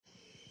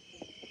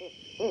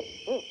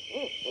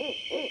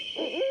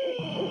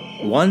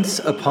Once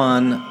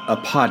upon a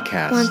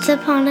podcast. Once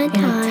upon a In a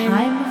time.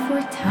 time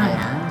before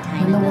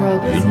time, when the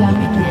world was young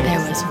and there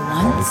was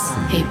once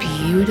a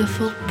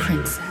beautiful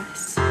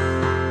princess.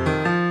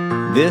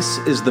 This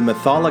is the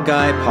Mythology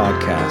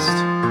Podcast.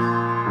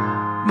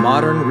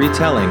 Modern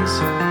retellings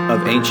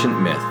of ancient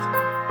myth.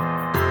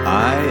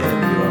 I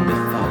am your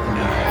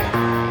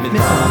Mythology.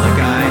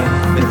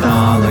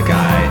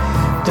 Mythology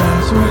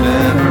does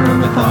whatever a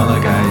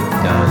Mythology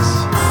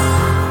does.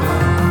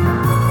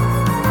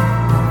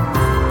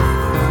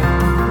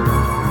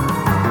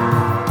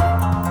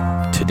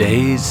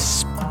 Today's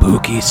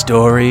spooky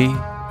story,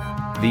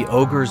 The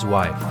Ogre's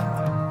Wife.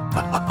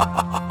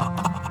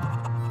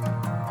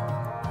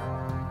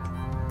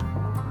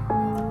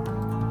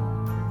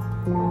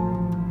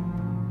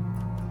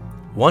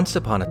 Once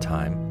upon a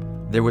time,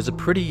 there was a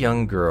pretty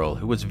young girl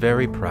who was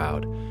very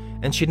proud,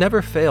 and she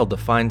never failed to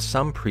find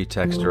some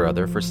pretext or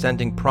other for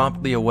sending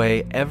promptly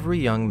away every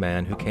young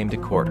man who came to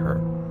court her.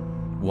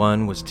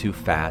 One was too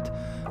fat,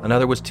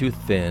 another was too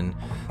thin,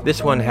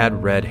 this one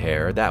had red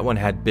hair, that one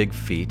had big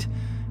feet.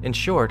 In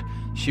short,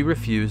 she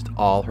refused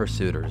all her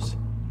suitors.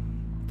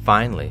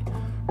 Finally,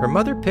 her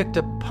mother picked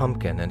a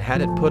pumpkin and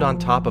had it put on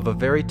top of a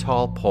very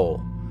tall pole.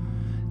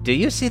 "Do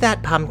you see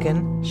that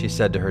pumpkin?" she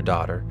said to her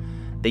daughter.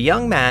 "The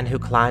young man who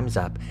climbs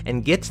up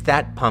and gets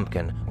that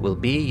pumpkin will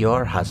be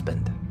your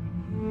husband."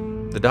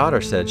 The daughter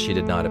said she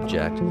did not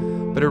object,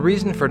 but her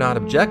reason for not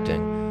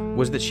objecting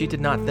was that she did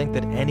not think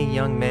that any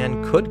young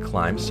man could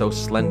climb so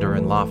slender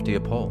and lofty a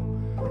pole.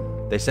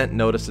 They sent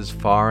notices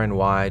far and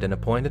wide and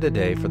appointed a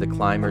day for the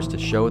climbers to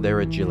show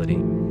their agility.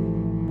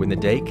 When the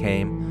day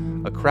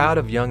came, a crowd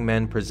of young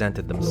men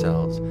presented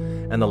themselves,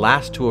 and the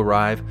last to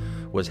arrive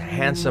was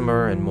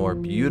handsomer and more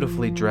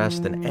beautifully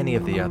dressed than any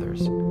of the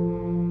others.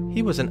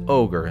 He was an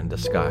ogre in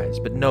disguise,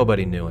 but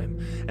nobody knew him,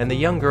 and the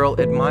young girl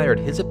admired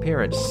his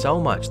appearance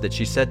so much that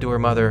she said to her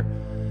mother,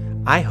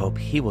 "I hope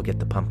he will get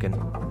the pumpkin."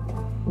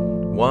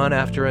 One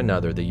after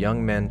another, the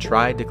young men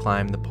tried to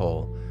climb the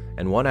pole,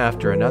 and one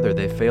after another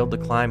they failed to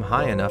climb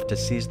high enough to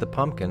seize the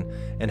pumpkin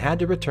and had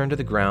to return to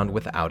the ground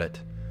without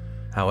it.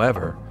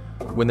 However,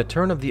 when the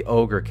turn of the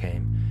ogre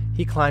came,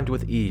 he climbed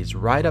with ease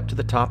right up to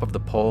the top of the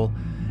pole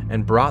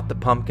and brought the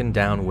pumpkin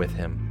down with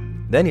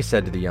him. Then he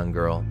said to the young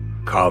girl,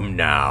 "Come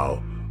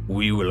now,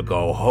 we will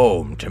go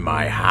home to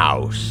my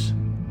house."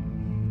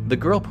 The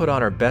girl put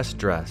on her best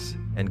dress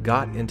and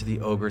got into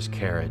the ogre's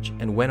carriage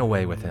and went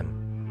away with him.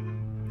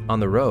 On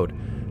the road,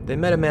 they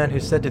met a man who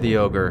said to the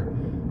ogre,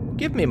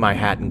 "Give me my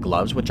hat and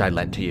gloves which I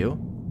lent to you."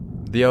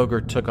 The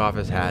ogre took off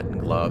his hat and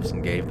gloves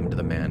and gave them to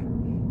the man.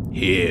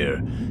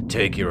 "Here,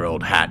 take your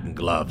old hat and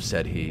gloves,"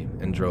 said he,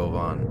 and drove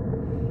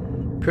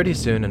on. Pretty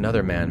soon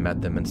another man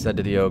met them and said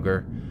to the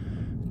ogre,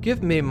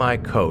 "Give me my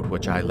coat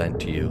which I lent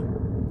to you."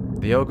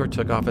 The ogre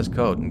took off his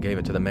coat and gave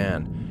it to the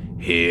man.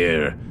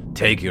 "Here,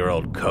 take your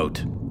old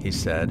coat," he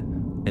said,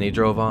 and he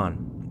drove on.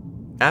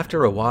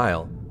 After a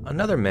while,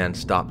 another man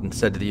stopped and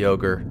said to the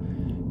ogre,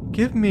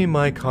 "Give me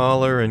my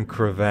collar and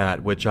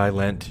cravat which I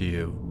lent to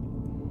you."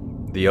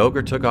 The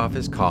ogre took off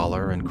his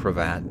collar and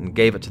cravat and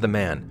gave it to the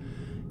man.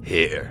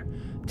 "Here,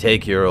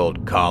 take your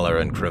old collar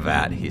and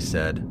cravat," he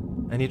said,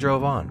 and he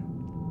drove on.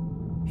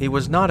 He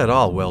was not at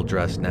all well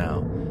dressed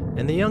now,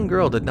 and the young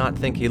girl did not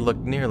think he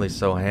looked nearly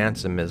so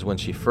handsome as when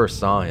she first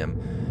saw him,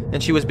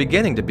 and she was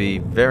beginning to be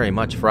very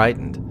much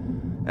frightened.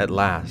 At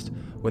last,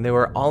 when they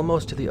were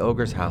almost to the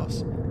ogre's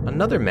house,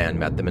 another man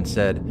met them and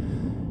said,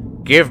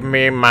 "Give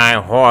me my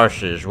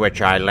horses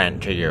which I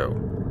lent to you."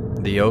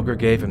 The ogre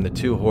gave him the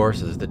 2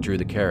 horses that drew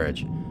the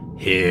carriage.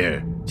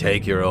 "Here,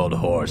 take your old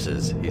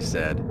horses," he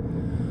said.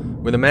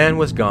 When the man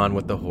was gone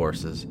with the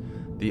horses,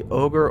 the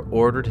ogre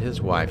ordered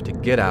his wife to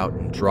get out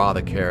and draw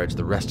the carriage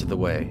the rest of the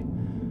way.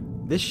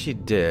 This she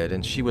did,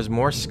 and she was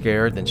more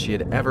scared than she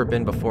had ever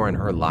been before in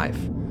her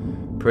life.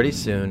 Pretty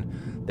soon,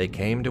 they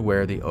came to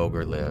where the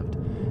ogre lived,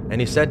 and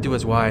he said to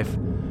his wife,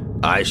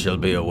 "I shall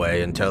be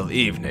away until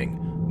evening.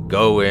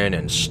 Go in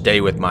and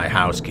stay with my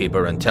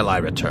housekeeper until I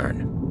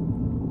return."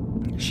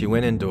 She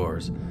went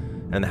indoors,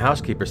 and the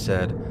housekeeper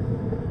said,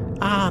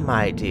 "Ah,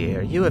 my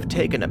dear, you have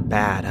taken a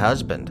bad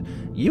husband.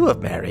 You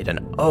have married an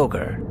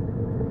ogre."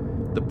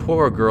 The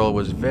poor girl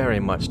was very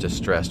much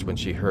distressed when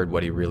she heard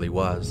what he really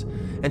was,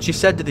 and she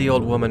said to the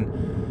old woman,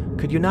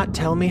 "Could you not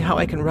tell me how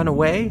I can run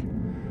away?"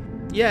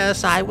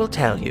 "Yes, I will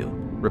tell you,"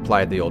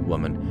 replied the old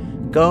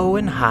woman. "Go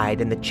and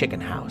hide in the chicken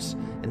house,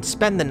 and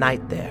spend the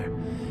night there.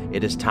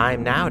 It is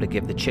time now to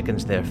give the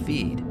chickens their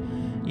feed.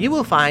 You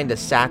will find a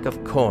sack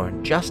of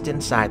corn just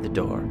inside the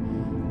door.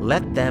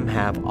 Let them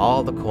have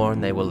all the corn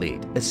they will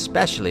eat,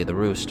 especially the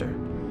rooster.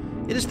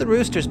 It is the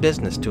rooster's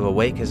business to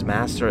awake his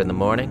master in the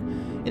morning,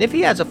 and if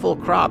he has a full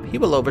crop, he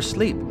will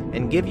oversleep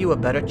and give you a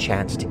better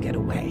chance to get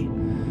away.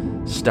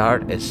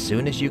 Start as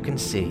soon as you can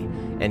see,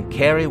 and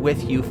carry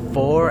with you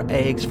 4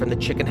 eggs from the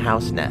chicken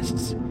house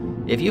nests.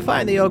 If you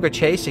find the ogre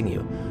chasing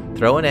you,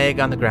 throw an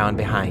egg on the ground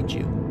behind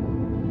you."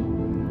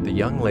 The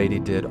young lady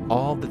did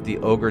all that the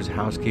ogre's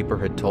housekeeper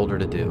had told her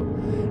to do,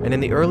 and in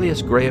the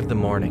earliest gray of the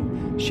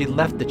morning, she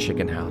left the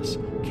chicken house,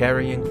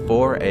 carrying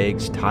 4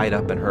 eggs tied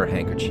up in her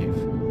handkerchief.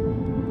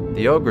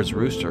 The ogre's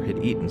rooster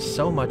had eaten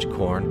so much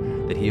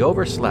corn that he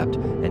overslept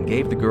and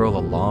gave the girl a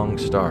long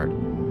start.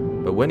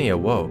 But when he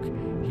awoke,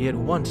 he at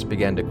once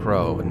began to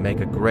crow and make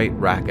a great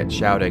racket,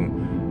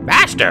 shouting,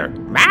 "Master!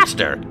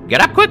 Master!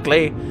 Get up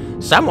quickly!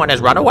 Someone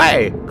has run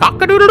away!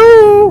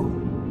 Cock-a-doodle-doo!"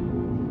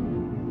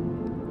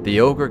 The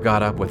ogre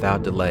got up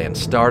without delay and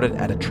started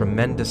at a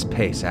tremendous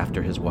pace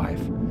after his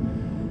wife.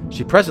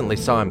 She presently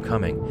saw him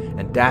coming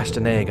and dashed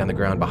an egg on the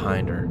ground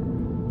behind her.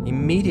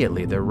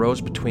 Immediately there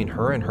rose between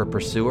her and her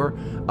pursuer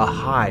a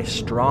high,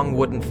 strong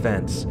wooden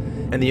fence,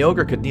 and the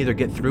ogre could neither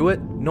get through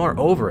it nor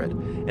over it,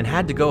 and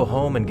had to go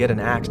home and get an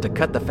axe to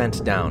cut the fence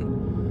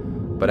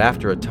down. But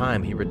after a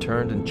time he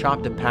returned and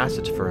chopped a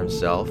passage for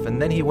himself,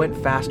 and then he went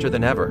faster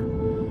than ever.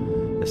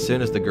 As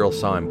soon as the girl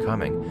saw him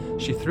coming,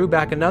 she threw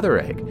back another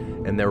egg,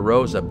 and there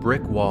rose a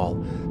brick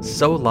wall,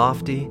 so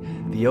lofty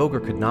the ogre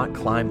could not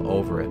climb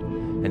over it,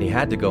 and he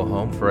had to go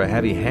home for a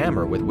heavy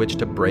hammer with which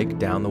to break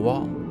down the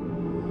wall.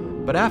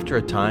 But after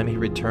a time he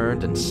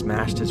returned and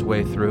smashed his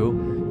way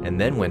through, and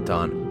then went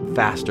on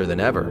faster than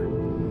ever.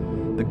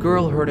 The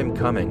girl heard him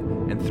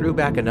coming and threw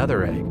back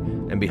another egg,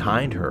 and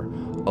behind her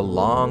a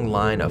long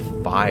line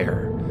of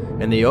fire,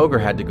 and the ogre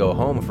had to go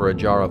home for a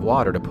jar of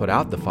water to put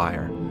out the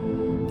fire.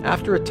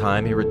 After a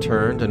time he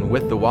returned and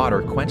with the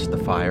water quenched the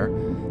fire,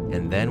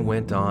 and then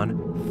went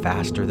on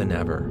faster than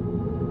ever.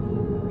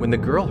 When the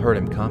girl heard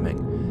him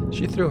coming,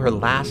 she threw her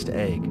last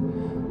egg,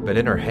 but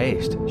in her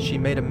haste she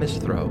made a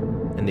misthrow,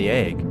 and the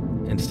egg,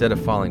 instead of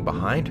falling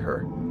behind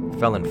her,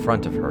 fell in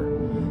front of her,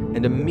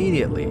 and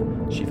immediately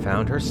she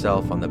found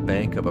herself on the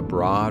bank of a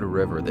broad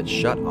river that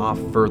shut off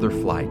further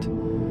flight.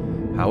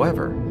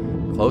 However,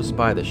 close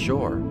by the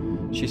shore,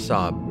 she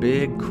saw a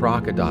big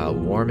crocodile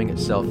warming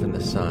itself in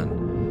the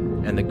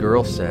sun, and the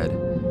girl said,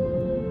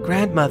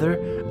 "Grandmother,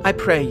 I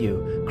pray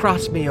you,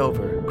 cross me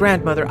over.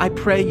 Grandmother, I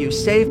pray you,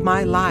 save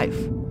my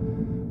life."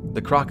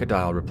 The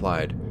crocodile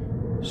replied,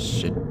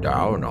 "Sit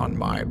down on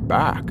my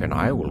back, and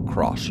I will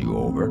cross you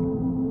over."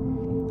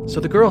 So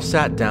the girl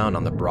sat down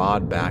on the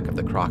broad back of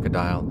the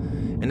crocodile,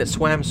 and it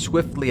swam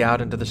swiftly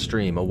out into the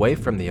stream, away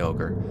from the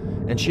ogre,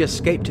 and she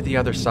escaped to the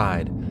other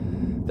side.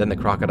 Then the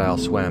crocodile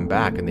swam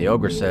back, and the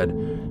ogre said,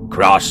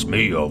 "Cross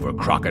me over,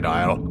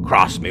 crocodile,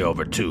 cross me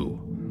over too."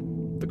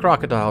 The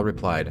crocodile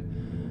replied,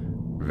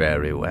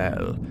 "Very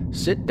well,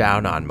 sit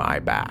down on my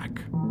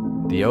back."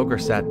 The ogre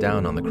sat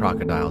down on the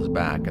crocodile's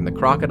back, and the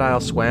crocodile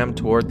swam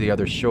toward the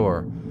other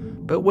shore.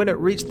 But when it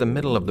reached the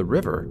middle of the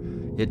river,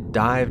 it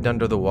dived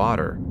under the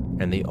water,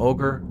 and the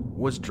ogre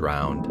was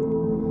drowned.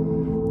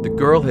 The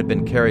girl had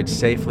been carried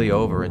safely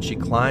over, and she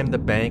climbed the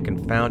bank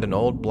and found an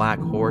old black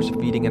horse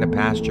feeding in a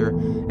pasture,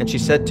 and she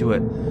said to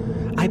it,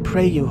 "I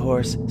pray you,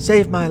 horse,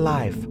 save my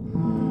life."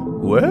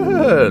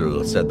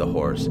 "Well," said the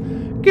horse,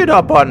 "get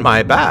up on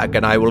my back,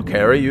 and I will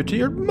carry you to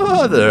your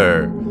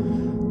mother."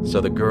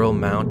 So the girl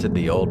mounted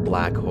the old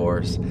black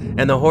horse,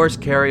 and the horse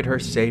carried her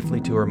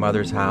safely to her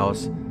mother's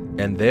house,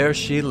 and there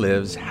she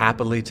lives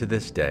happily to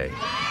this day.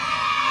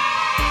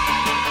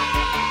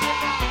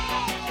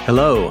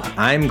 Hello,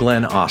 I'm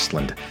Glenn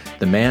Ostland,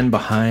 the man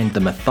behind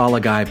the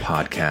Mythology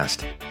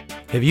podcast.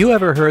 Have you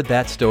ever heard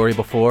that story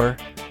before?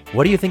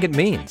 What do you think it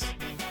means?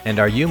 And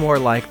are you more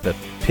like the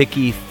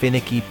picky,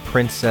 finicky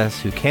princess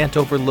who can't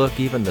overlook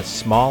even the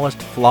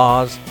smallest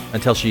flaws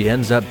until she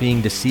ends up being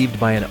deceived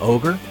by an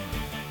ogre?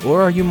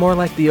 Or are you more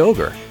like the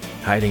ogre,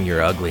 hiding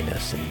your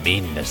ugliness and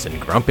meanness and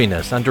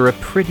grumpiness under a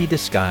pretty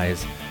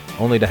disguise,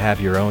 only to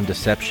have your own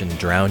deception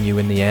drown you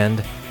in the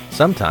end?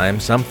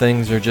 Sometimes some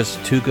things are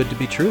just too good to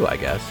be true, I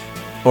guess.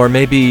 Or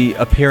maybe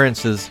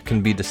appearances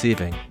can be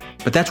deceiving.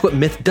 But that's what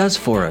myth does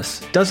for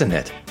us, doesn't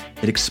it?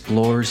 It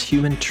explores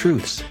human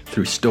truths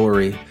through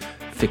story,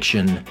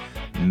 fiction,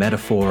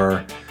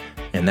 metaphor,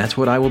 and that's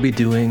what I will be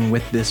doing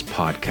with this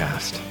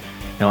podcast.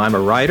 Now, I'm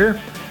a writer,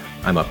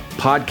 I'm a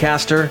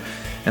podcaster,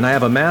 and I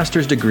have a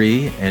master's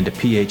degree and a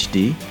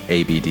PhD,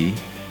 ABD,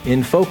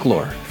 in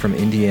folklore from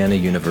Indiana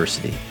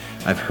University.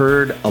 I've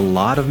heard a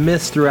lot of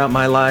myths throughout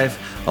my life,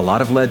 a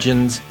lot of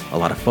legends, a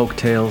lot of folk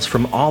tales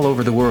from all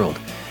over the world.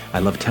 I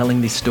love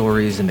telling these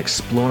stories and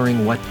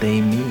exploring what they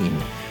mean.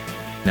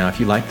 Now, if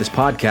you like this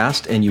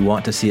podcast and you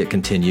want to see it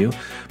continue,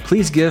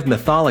 please give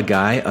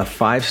Mythology a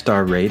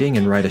 5-star rating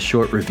and write a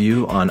short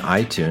review on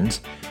iTunes.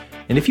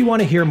 And if you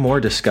want to hear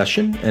more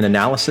discussion and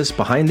analysis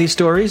behind these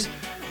stories,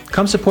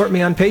 come support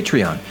me on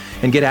Patreon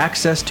and get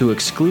access to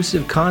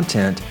exclusive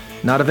content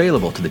not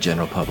available to the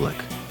general public.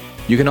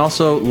 You can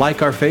also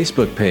like our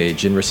Facebook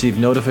page and receive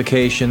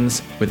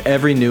notifications with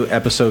every new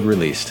episode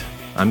released.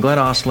 I'm Glenn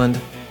Ostland,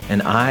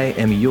 and I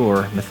am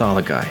your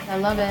Mythology. I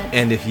love it.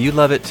 And if you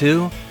love it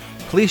too,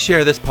 please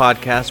share this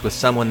podcast with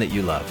someone that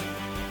you love.